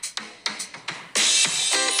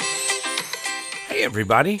Hey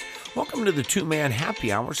everybody, welcome to the Two-Man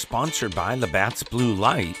Happy Hour sponsored by Labatt's Blue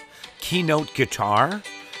Light, Keynote Guitar,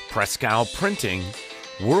 Prescal Printing,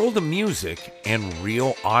 World of Music, and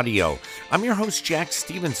Real Audio. I'm your host Jack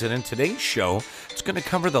Stevenson, and today's show is going to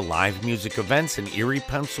cover the live music events in Erie,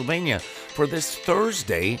 Pennsylvania for this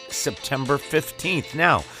Thursday, September 15th.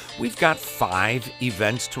 Now, we've got 5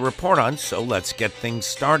 events to report on, so let's get things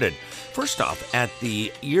started. First off, at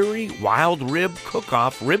the Erie Wild Rib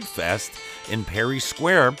Cook-Off Rib Fest in Perry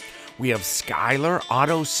Square, we have Skylar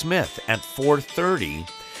Otto Smith at 4:30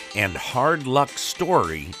 and Hard Luck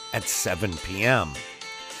Story at 7 p.m.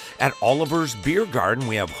 At Oliver's Beer Garden,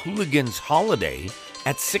 we have Hooligans Holiday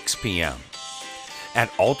at 6 p.m.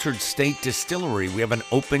 At Altered State Distillery, we have an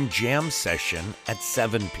open jam session at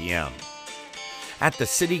 7 p.m. At the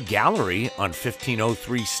City Gallery on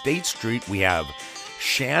 1503 State Street, we have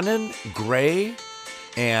Shannon Gray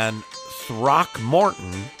and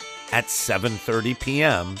Throckmorton at 7:30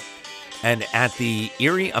 p.m. And at the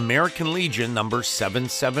Erie American Legion number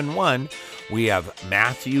 771, we have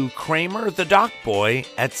Matthew Kramer, the Dock Boy,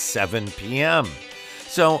 at 7 p.m.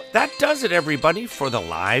 So that does it, everybody, for the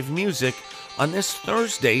live music on this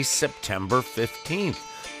Thursday, September 15th.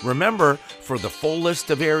 Remember, for the full list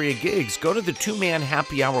of area gigs, go to the Two-Man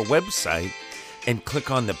Happy Hour website and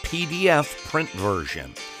click on the PDF print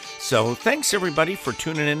version. So thanks, everybody, for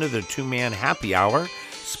tuning into the Two-Man Happy Hour,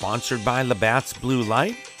 sponsored by Labatt's Blue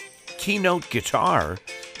Light, Keynote Guitar,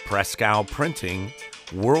 Prescal Printing,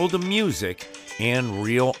 World of Music, and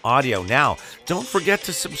Real Audio. Now, don't forget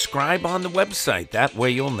to subscribe on the website. That way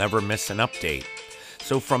you'll never miss an update.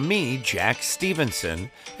 So from me, Jack Stevenson,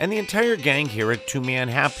 and the entire gang here at Two-Man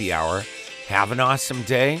Happy Hour, have an awesome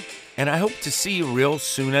day, and I hope to see you real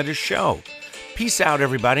soon at a show. Peace out,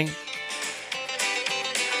 everybody.